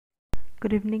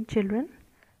Good evening, children.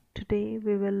 Today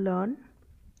we will learn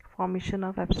formation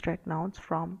of abstract nouns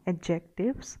from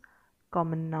adjectives,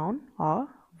 common noun or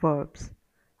verbs.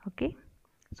 Okay,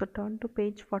 so turn to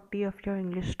page 40 of your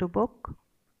English 2 book.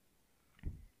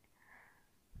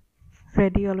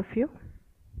 Ready, all of you?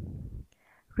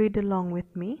 Read along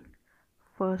with me.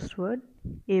 First word,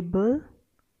 able,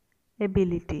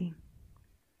 ability.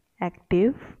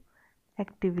 Active,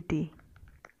 activity.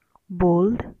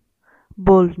 Bold,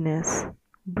 boldness.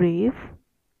 Brave,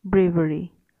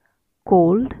 bravery.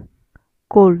 Cold,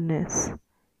 coldness.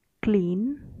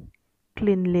 Clean,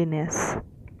 cleanliness.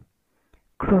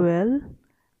 Cruel,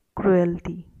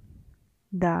 cruelty.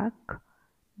 Dark,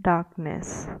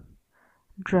 darkness.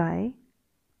 Dry,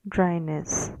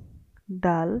 dryness.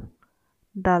 Dull,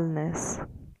 dullness.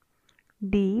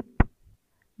 Deep,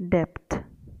 depth.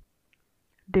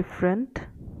 Different,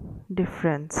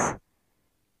 difference.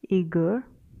 Eager,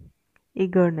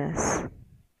 eagerness.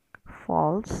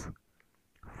 False,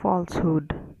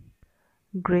 falsehood.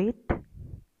 Great,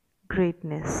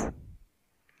 greatness.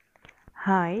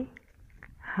 High,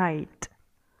 height.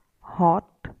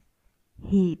 Hot,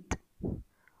 heat.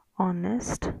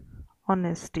 Honest,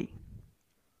 honesty.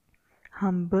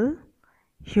 Humble,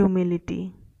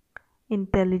 humility.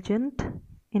 Intelligent,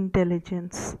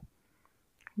 intelligence.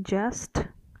 Just,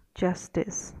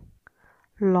 justice.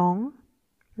 Long,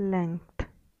 length.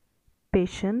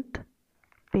 Patient,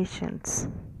 patience.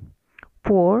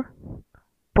 Poor,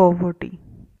 poverty.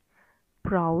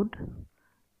 Proud,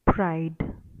 pride.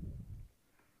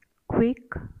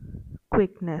 Quick,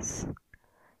 quickness.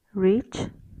 Rich,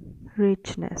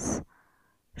 richness.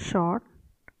 Short,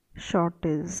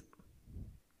 shortest.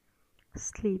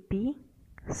 Sleepy,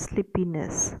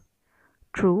 sleepiness.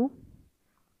 True,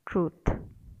 truth.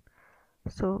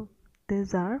 So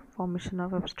these are formation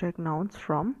of abstract nouns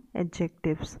from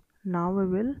adjectives. Now we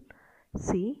will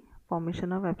see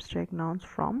formation of abstract nouns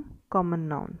from common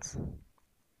nouns.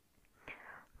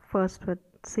 First word,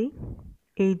 see,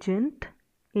 agent,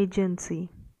 agency.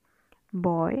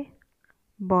 Boy,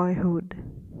 boyhood.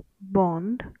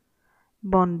 Bond,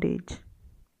 bondage.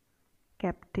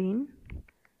 Captain,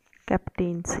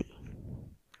 captaincy.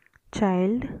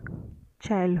 Child,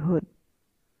 childhood.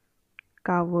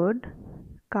 Coward,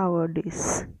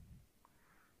 cowardice.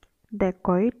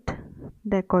 Dacoit,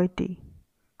 dacoity.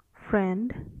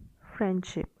 Friend,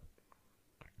 friendship.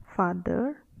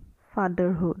 Father,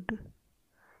 fatherhood.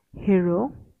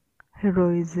 Hero,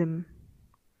 heroism.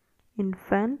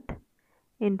 Infant,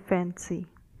 infancy.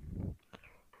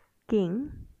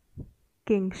 King,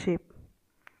 kingship.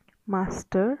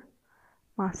 Master,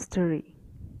 mastery.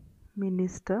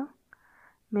 Minister,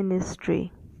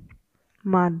 ministry.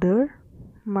 Mother,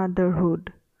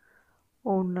 motherhood.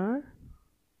 Owner,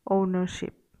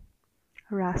 ownership.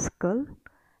 Rascal,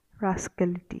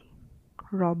 rascality.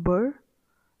 Robber,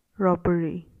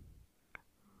 robbery.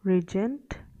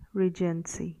 Regent,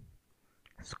 regency.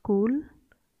 School,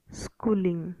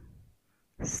 schooling.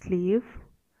 Slave,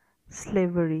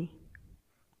 slavery.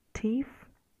 Thief,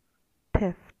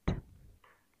 theft.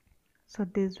 So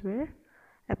these were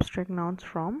abstract nouns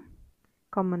from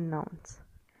common nouns.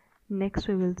 Next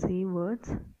we will see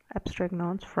words, abstract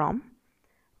nouns from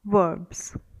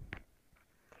verbs.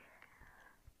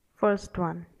 First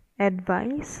one,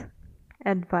 advise,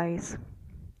 advice.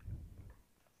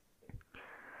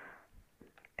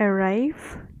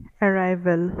 Arrive,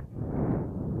 arrival.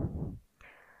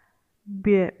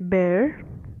 Bear,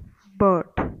 birth.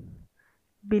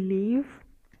 Believe,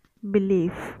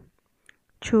 belief.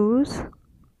 Choose,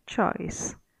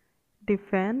 choice.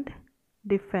 Defend,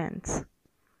 defense.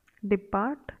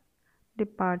 Depart,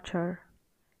 departure.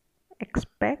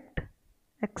 Expect,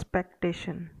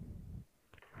 expectation.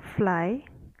 Fly,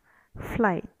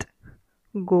 flight.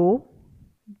 Go,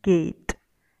 gate.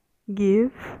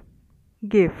 Give,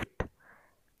 gift.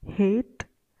 Hate,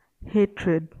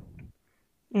 hatred.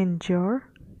 Endure,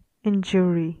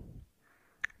 injury.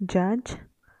 Judge,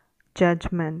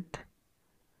 judgment.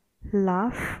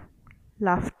 Laugh,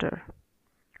 laughter.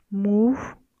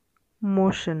 Move,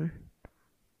 motion.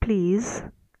 Please,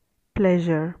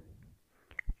 pleasure.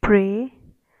 Pray,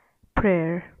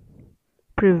 prayer.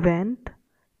 Prevent,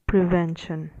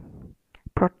 prevention.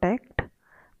 Protect,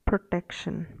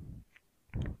 protection.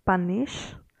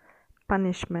 Punish,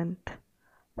 punishment.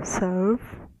 Serve,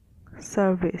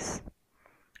 service.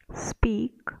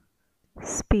 Speak,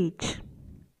 speech.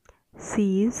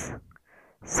 Seize,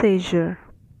 seizure.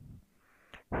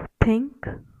 Think,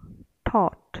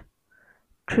 thought.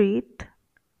 Treat,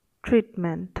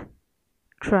 treatment.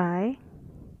 Try,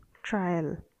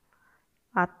 trial.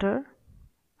 Utter,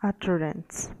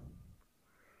 utterance.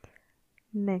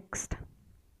 Next,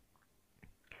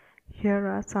 Here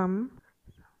are some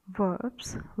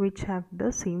verbs which have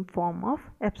the same form of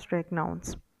abstract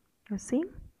nouns. You see,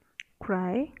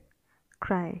 cry,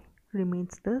 cry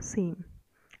remains the same.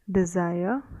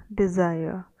 Desire,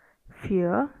 desire.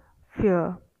 Fear,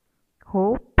 fear.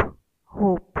 Hope,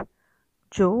 hope.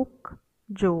 Joke,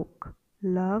 joke.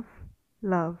 Love,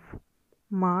 love.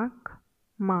 Mark,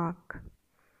 mark.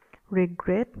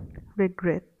 Regret,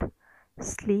 regret.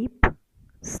 Sleep,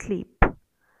 sleep.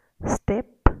 Step,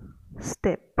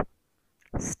 step.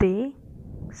 Stay,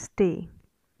 stay.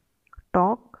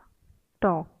 Talk,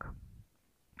 talk.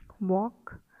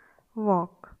 Walk,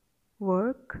 walk.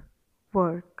 Work,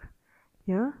 work.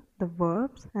 Here the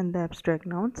verbs and the abstract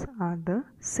nouns are the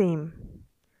same.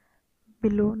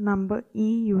 Below number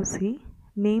E you see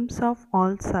names of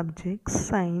all subjects,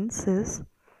 sciences,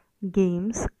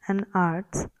 games and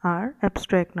arts are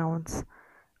abstract nouns.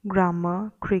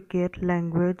 Grammar, cricket,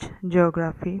 language,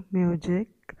 geography, music,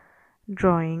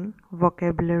 drawing,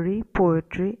 vocabulary,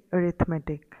 poetry,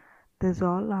 arithmetic. These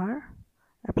all are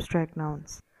abstract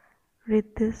nouns.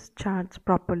 Read these charts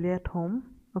properly at home.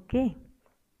 Okay.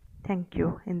 Thank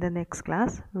you. In the next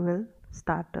class, we will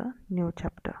start a new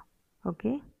chapter.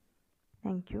 Okay.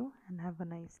 Thank you and have a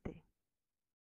nice day.